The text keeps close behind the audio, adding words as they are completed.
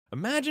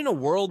Imagine a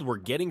world where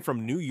getting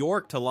from New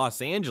York to Los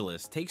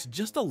Angeles takes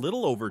just a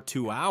little over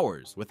 2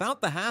 hours,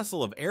 without the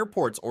hassle of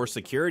airports or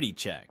security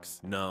checks.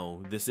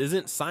 No, this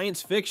isn't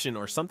science fiction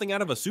or something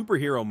out of a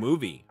superhero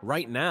movie.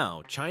 Right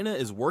now, China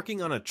is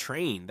working on a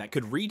train that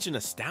could reach an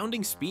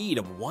astounding speed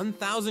of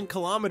 1,000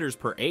 kilometers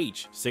per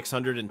h,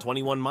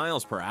 621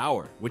 miles per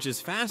hour, which is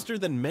faster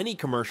than many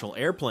commercial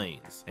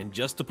airplanes. And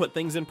just to put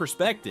things in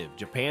perspective,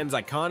 Japan's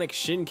iconic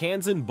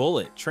Shinkansen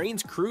bullet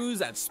trains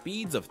cruise at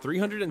speeds of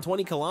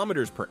 320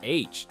 kilometers per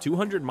h,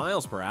 200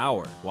 miles per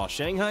hour, while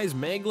Shanghai's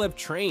Maglev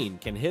train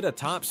can hit a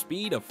top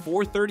speed of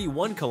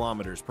 431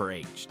 kilometers per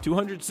h,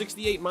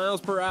 268 miles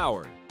per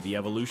hour. The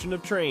evolution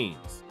of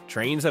trains.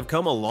 Trains have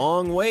come a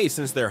long way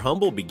since their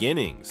humble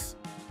beginnings.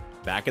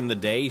 Back in the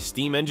day,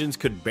 steam engines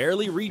could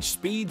barely reach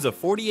speeds of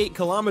 48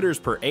 kilometers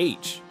per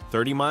h,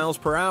 30 miles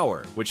per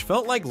hour, which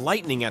felt like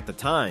lightning at the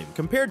time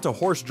compared to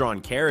horse-drawn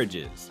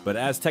carriages. But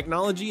as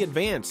technology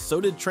advanced, so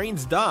did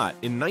trains.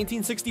 In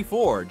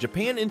 1964,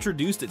 Japan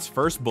introduced its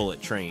first bullet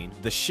train,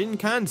 the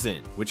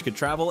Shinkansen, which could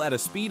travel at a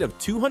speed of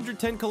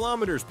 210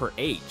 kilometers per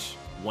h,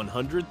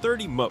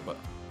 130 mph.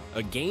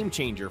 A game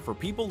changer for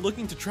people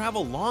looking to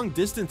travel long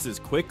distances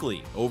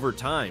quickly. Over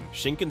time,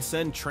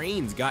 Shinkansen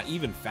trains got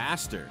even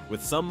faster,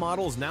 with some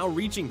models now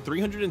reaching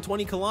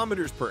 320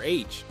 kilometers per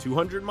h,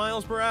 200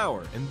 miles per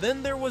hour. And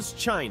then there was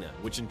China,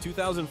 which in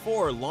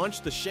 2004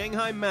 launched the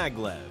Shanghai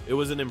Maglev. It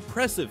was an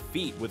impressive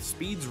feat with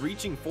speeds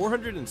reaching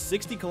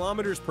 460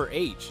 kilometers per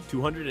h,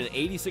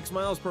 286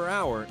 miles per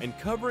hour, and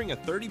covering a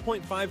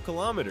 30.5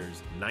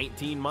 kilometers,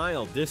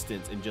 19-mile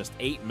distance in just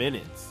 8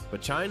 minutes.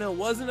 But China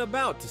wasn't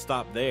about to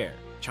stop there.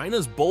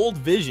 China's bold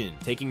vision,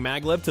 taking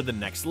maglev to the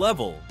next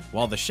level.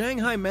 While the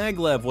Shanghai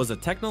Maglev was a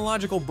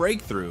technological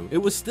breakthrough, it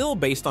was still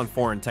based on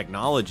foreign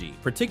technology,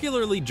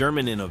 particularly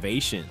German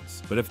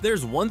innovations. But if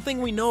there's one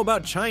thing we know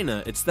about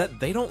China, it's that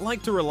they don't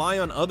like to rely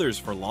on others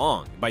for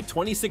long. By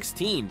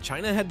 2016,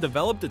 China had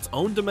developed its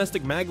own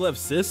domestic maglev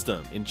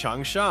system in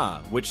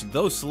Changsha, which,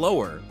 though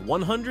slower,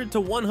 100 to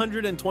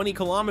 120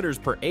 kilometers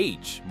per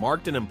h,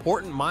 marked an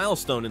important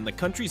milestone in the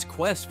country's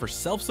quest for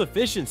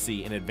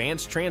self-sufficiency in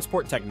advanced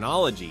transport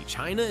technology.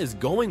 China is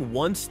going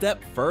one step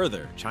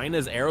further.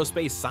 China's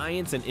Aerospace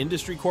Science and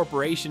Industry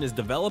Corporation is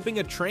developing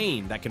a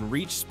train that can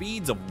reach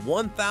speeds of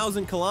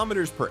 1,000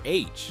 kilometers per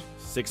h,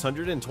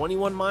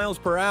 621 miles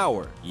per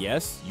hour.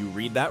 Yes, you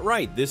read that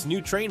right, this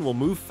new train will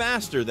move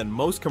faster than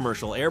most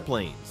commercial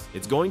airplanes.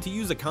 It's going to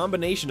use a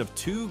combination of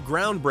two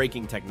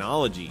groundbreaking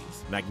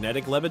technologies: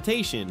 magnetic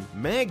levitation,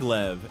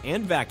 maglev,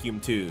 and vacuum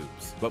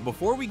tubes. But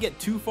before we get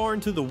too far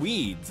into the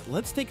weeds,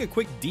 let's take a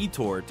quick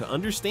detour to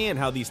understand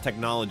how these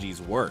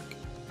technologies work.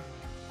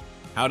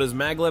 How does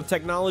maglev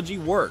technology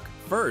work?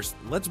 First,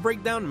 let's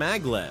break down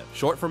maglev.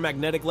 Short for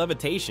magnetic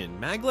levitation,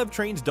 maglev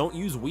trains don't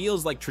use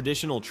wheels like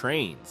traditional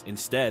trains.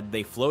 Instead,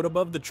 they float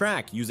above the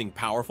track using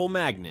powerful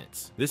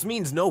magnets. This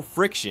means no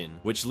friction,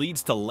 which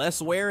leads to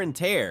less wear and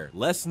tear,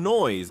 less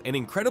noise, and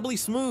incredibly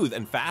smooth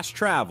and fast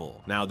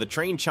travel. Now, the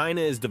train China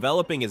is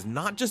developing is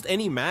not just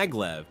any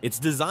maglev. It's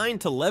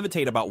designed to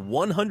levitate about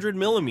 100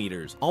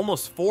 millimeters,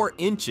 almost 4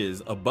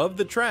 inches above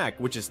the track,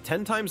 which is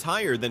 10 times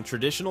higher than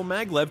traditional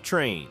maglev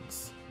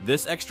trains.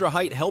 This extra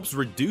height helps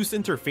reduce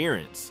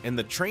interference, and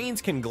the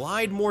trains can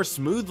glide more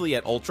smoothly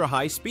at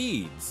ultra-high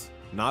speeds.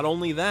 Not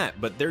only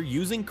that, but they're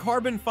using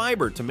carbon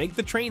fiber to make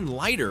the train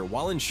lighter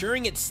while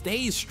ensuring it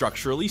stays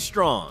structurally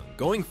strong.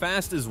 Going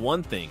fast is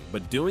one thing,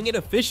 but doing it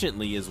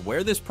efficiently is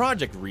where this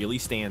project really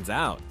stands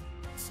out.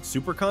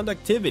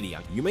 Superconductivity.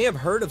 You may have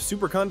heard of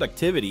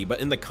superconductivity, but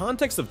in the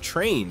context of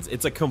trains,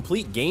 it's a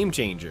complete game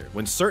changer.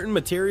 When certain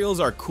materials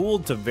are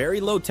cooled to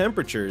very low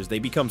temperatures, they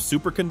become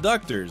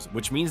superconductors,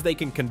 which means they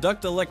can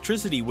conduct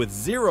electricity with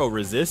zero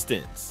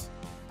resistance.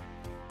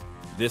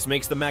 This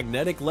makes the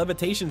magnetic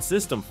levitation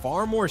system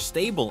far more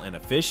stable and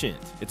efficient.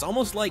 It's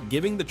almost like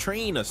giving the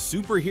train a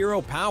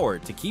superhero power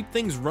to keep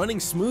things running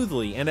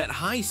smoothly and at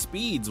high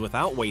speeds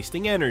without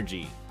wasting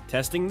energy.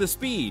 Testing the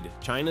speed,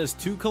 China's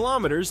 2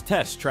 kilometers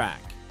test track.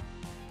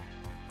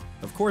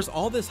 Of course,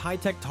 all this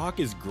high-tech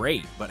talk is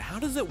great, but how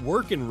does it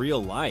work in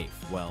real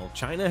life? Well,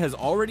 China has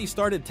already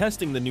started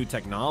testing the new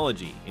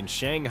technology. In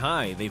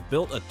Shanghai, they've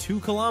built a 2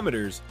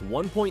 kilometers,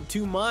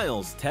 1.2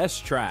 miles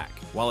test track.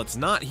 While it's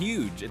not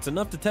huge, it's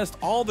enough to test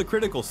all the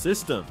critical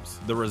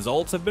systems. The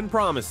results have been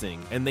promising,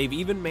 and they've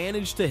even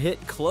managed to hit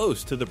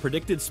close to the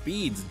predicted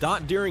speeds.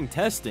 During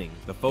testing,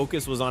 the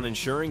focus was on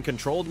ensuring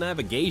controlled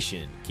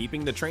navigation,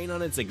 keeping the train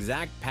on its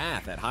exact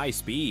path at high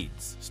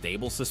speeds,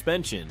 stable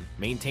suspension,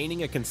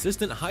 maintaining a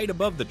consistent height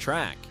above the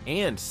track,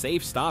 and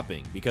safe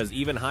stopping, because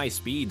even high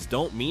speeds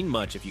don't mean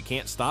much if you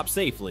can't stop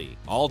safely.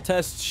 All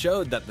tests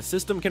showed that the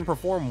system can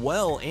perform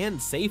well and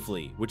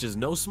safely, which is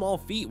no small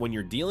feat when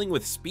you're dealing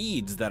with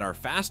speeds that are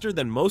faster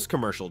than most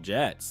commercial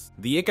jets.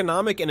 The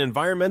economic and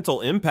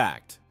environmental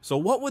impact. So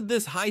what would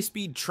this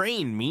high-speed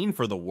train mean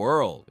for the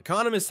world?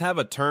 Economists have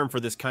a term for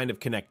this kind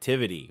of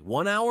connectivity: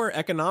 1-hour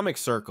economic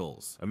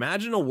circles.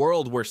 Imagine a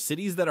world where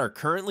cities that are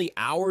currently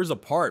hours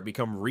apart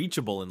become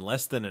reachable in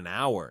less than an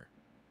hour.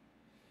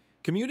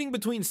 Commuting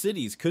between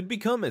cities could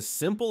become as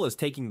simple as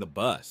taking the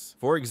bus.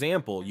 For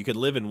example, you could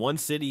live in one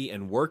city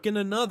and work in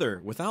another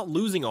without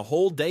losing a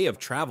whole day of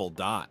travel.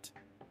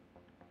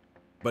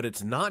 But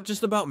it's not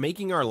just about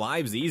making our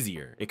lives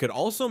easier, it could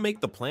also make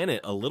the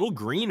planet a little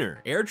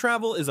greener. Air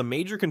travel is a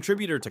major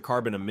contributor to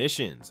carbon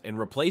emissions, and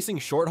replacing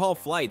short-haul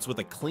flights with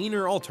a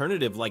cleaner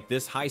alternative like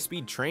this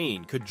high-speed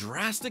train could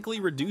drastically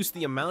reduce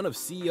the amount of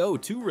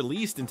CO2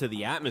 released into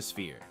the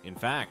atmosphere. In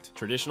fact,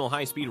 traditional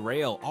high-speed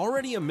rail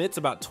already emits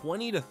about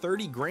 20 to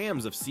 30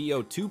 grams of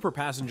CO2 per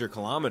passenger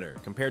kilometer,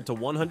 compared to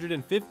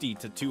 150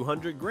 to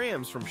 200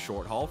 grams from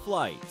short-haul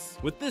flights.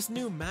 With this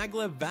new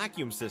maglev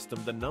vacuum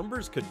system, the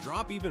numbers could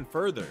drop even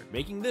further,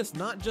 making this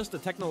not just a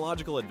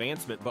technological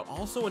advancement but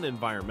also an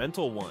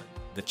environmental one.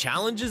 The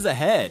challenge is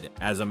ahead.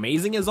 As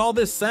amazing as all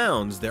this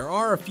sounds, there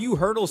are a few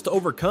hurdles to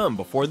overcome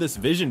before this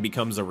vision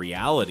becomes a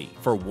reality.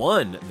 For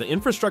one, the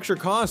infrastructure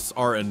costs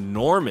are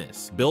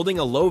enormous. Building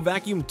a low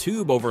vacuum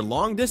tube over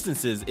long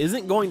distances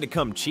isn't going to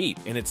come cheap,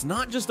 and it's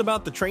not just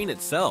about the train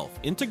itself.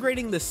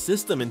 Integrating this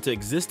system into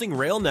existing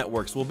rail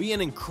networks will be an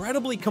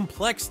incredibly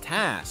complex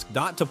task.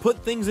 To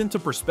put things into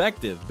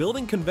perspective,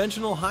 building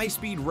conventional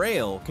high-speed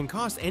rail can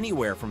cost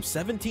anywhere from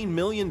 $17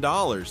 million to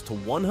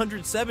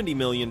 $170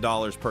 million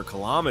per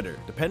kilometer,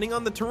 depending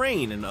on the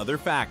terrain and other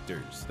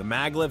factors. The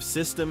maglev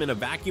system in a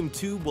vacuum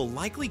tube will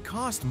likely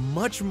cost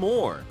much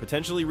more,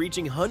 potentially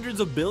reaching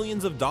hundreds of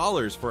billions of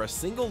dollars for a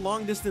single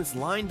long-distance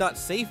line.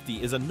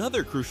 Safety is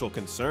another crucial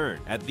concern.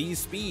 At these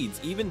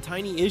speeds, even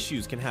tiny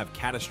issues can have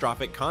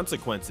catastrophic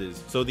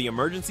consequences, so the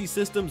emergency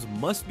systems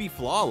must be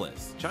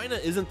flawless. China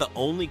isn't the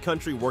only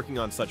country working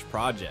on such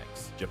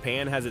projects.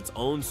 Japan has its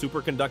own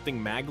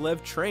superconducting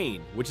maglev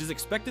train, which is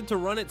expected to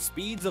run at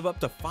speeds of up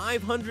to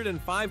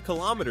 505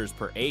 kilometers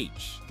per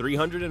h,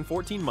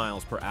 314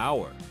 miles per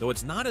hour. Though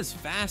it's not as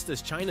fast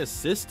as China's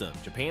system,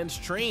 Japan's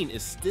train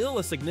is still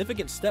a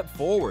significant step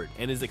forward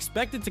and is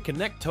expected to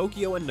connect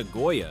Tokyo and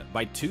Nagoya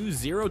by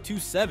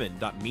 2027.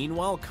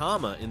 Meanwhile,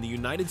 in the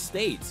United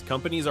States,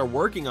 companies are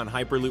working on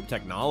Hyperloop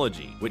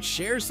technology, which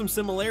shares some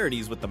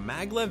similarities with the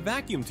maglev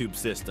vacuum tube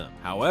system.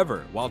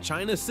 However, while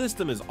China's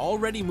system is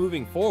already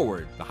moving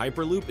forward, the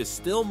Hyperloop is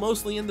still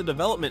mostly in the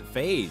development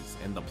phase,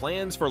 and the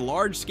plans for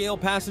large-scale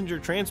passenger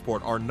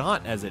transport are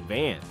not as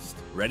advanced.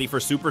 Ready for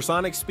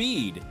supersonic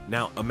speed?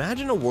 Now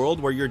imagine a world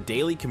where your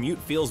daily commute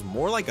feels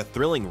more like a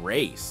thrilling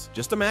race.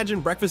 Just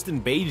imagine breakfast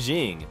in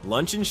Beijing,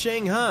 lunch in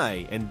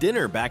Shanghai, and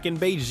dinner back in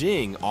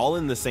Beijing all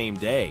in the same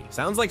day.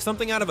 Sounds like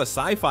something out of a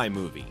sci-fi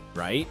movie,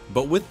 right?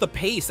 But with the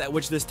pace at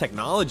which this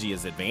technology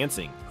is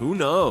advancing, who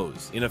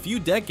knows? In a few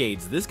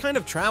decades, this kind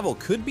of travel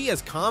could be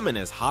as common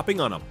as hopping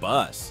on a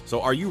bus.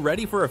 So are you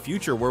ready for a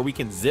future where we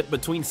can zip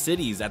between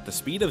cities at the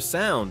speed of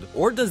sound,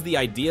 or does the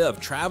idea of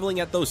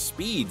traveling at those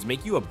speeds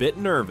make you a bit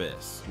nervous?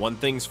 One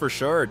thing's for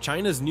sure,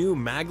 China's new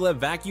maglev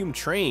vacuum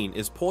train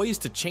is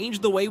poised to change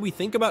the way we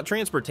think about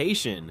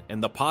transportation,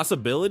 and the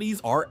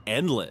possibilities are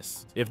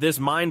endless. If this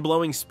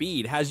mind-blowing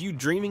speed has you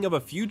dreaming of a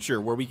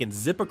future where we can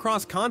zip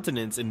across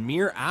continents in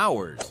mere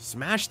hours,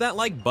 smash that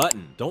like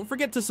button. Don't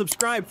forget to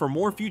subscribe for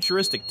more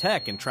futuristic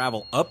tech and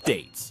travel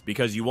updates,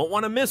 because you won't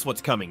want to miss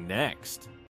what's coming next.